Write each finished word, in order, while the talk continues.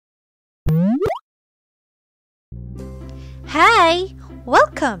Hi!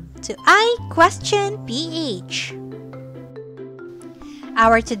 Welcome to iQuestionPH.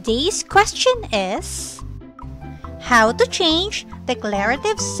 Our today's question is how to change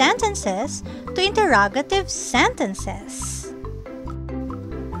declarative sentences to interrogative sentences.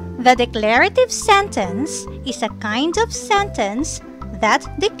 The declarative sentence is a kind of sentence that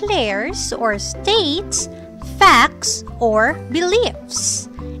declares or states facts or beliefs,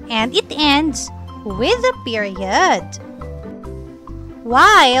 and it ends with a period.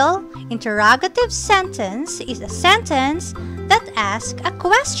 While interrogative sentence is a sentence that asks a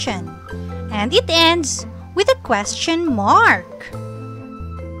question, and it ends with a question mark.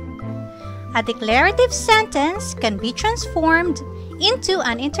 A declarative sentence can be transformed into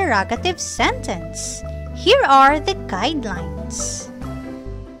an interrogative sentence. Here are the guidelines.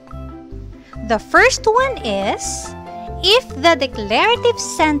 The first one is, if the declarative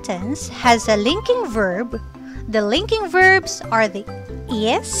sentence has a linking verb, the linking verbs are the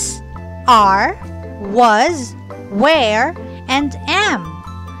is, are, was, were, and am.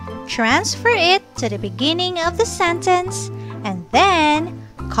 Transfer it to the beginning of the sentence and then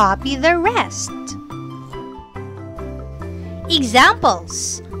copy the rest.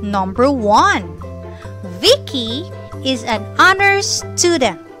 Examples. Number 1. Vicky is an honors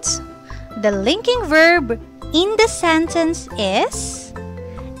student. The linking verb in the sentence is.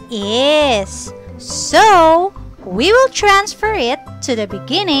 So, we will transfer it to the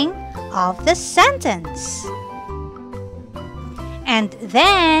beginning of the sentence. And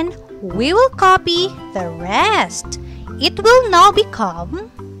then, we will copy the rest. It will now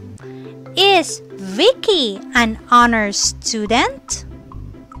become, is Vicky an honors student?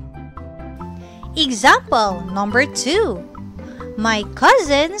 Example number 2. My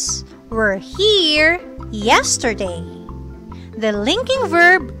cousins were here yesterday. The linking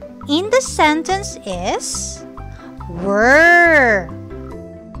verb in the sentence is were.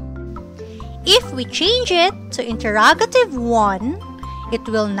 If we change it to interrogative 1, it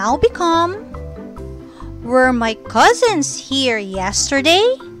will now become, were my cousins here yesterday?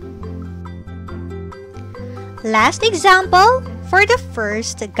 Last example for the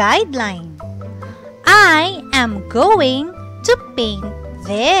first guideline. I am going to paint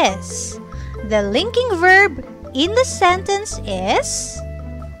this. The linking verb in the sentence is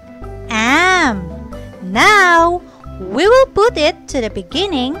am. Now, we will put it to the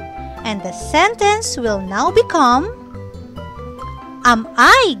beginning and the sentence will now become, am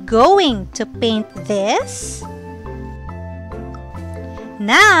I going to paint this?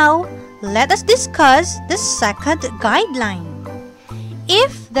 Now, let us discuss the second guideline.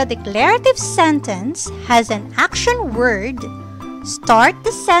 If the declarative sentence has an action word, start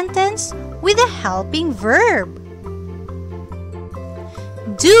the sentence with a helping verb.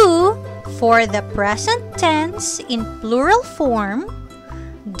 Do for the present tense in plural form,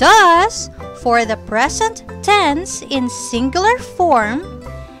 does for the present tense in singular form,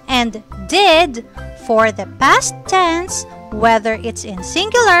 and did for the past tense whether it's in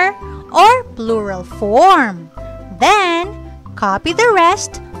singular or plural form. Then, copy the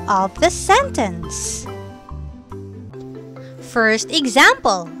rest of the sentence. First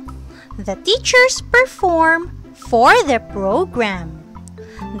example. The teachers perform for the program.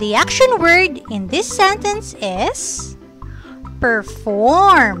 The action word in this sentence is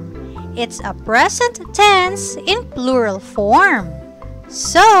perform. It's a present tense in plural form.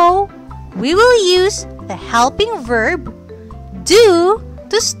 So, we will use the helping verb do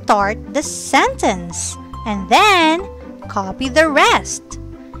to start the sentence and then copy the rest.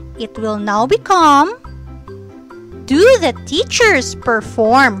 It will now become, do the teachers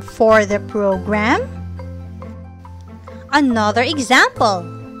perform for the program? Another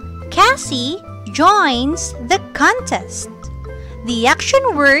example. Cassie joins the contest. The action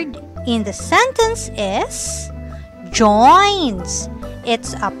word in the sentence is joins.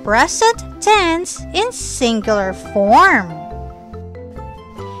 It's a present tense in singular form.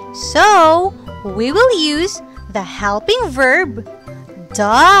 So, we will use the helping verb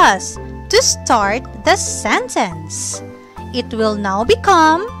does to start the sentence. It will now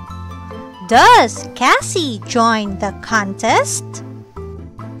become, does Cassie join the contest?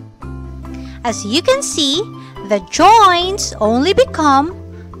 As you can see, the joins only become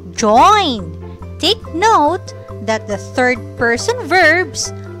join. Take note that the third person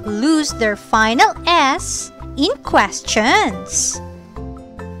verbs lose their final S in questions.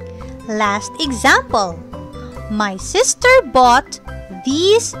 Last example. My sister bought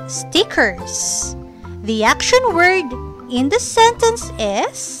these stickers. The action word in the sentence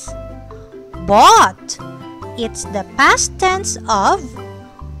is bought. It's the past tense of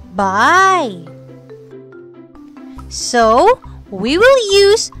buy. So, we will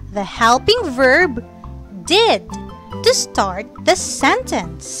use the helping verb did to start the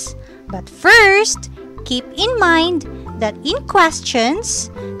sentence. But first, keep in mind that in questions,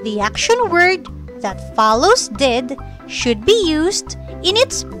 the action word that follows did should be used in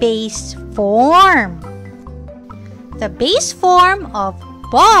its base form. The base form of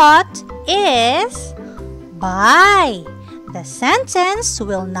bought is buy. The sentence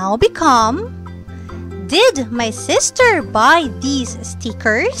will now become, did my sister buy these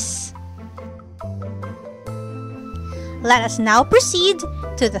stickers? Let us now proceed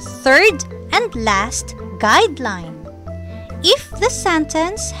to the third and last guideline. If the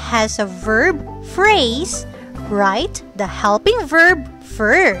sentence has a verb phrase, write the helping verb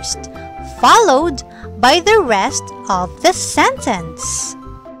first, followed by the rest of the sentence.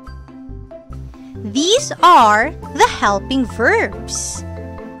 These are the helping verbs.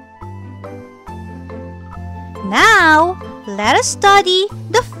 Now, let us study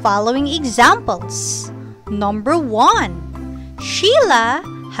the following examples. Number 1. Sheila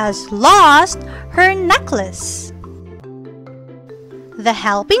has lost her necklace. The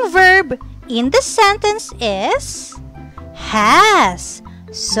helping verb in the sentence is has.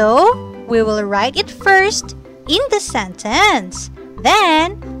 So, we will write it first in the sentence.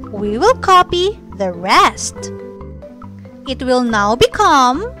 Then, we will copy the rest. It will now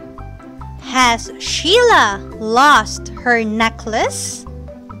become, has Sheila lost her necklace?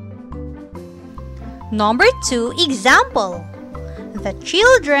 Number 2 example. The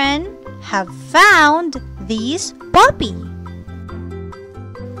children have found this puppy.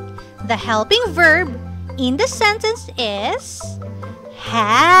 The helping verb in the sentence is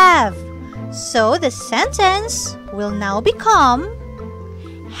have. So the sentence will now become,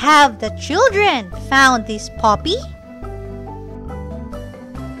 have the children found this puppy?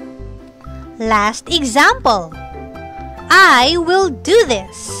 Last example. I will do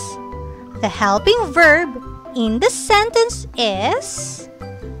this. The helping verb in the sentence is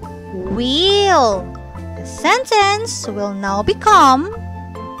will. The sentence will now become,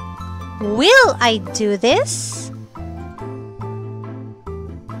 will I do this?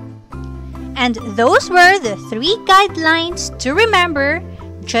 And those were the 3 guidelines to remember,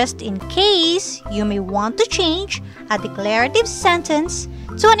 just in case you may want to change a declarative sentence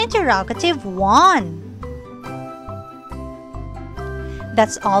to an interrogative one.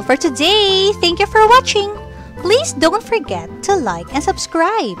 That's all for today. Thank you for watching. Please don't forget to like and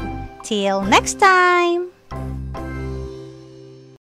subscribe. Till next time!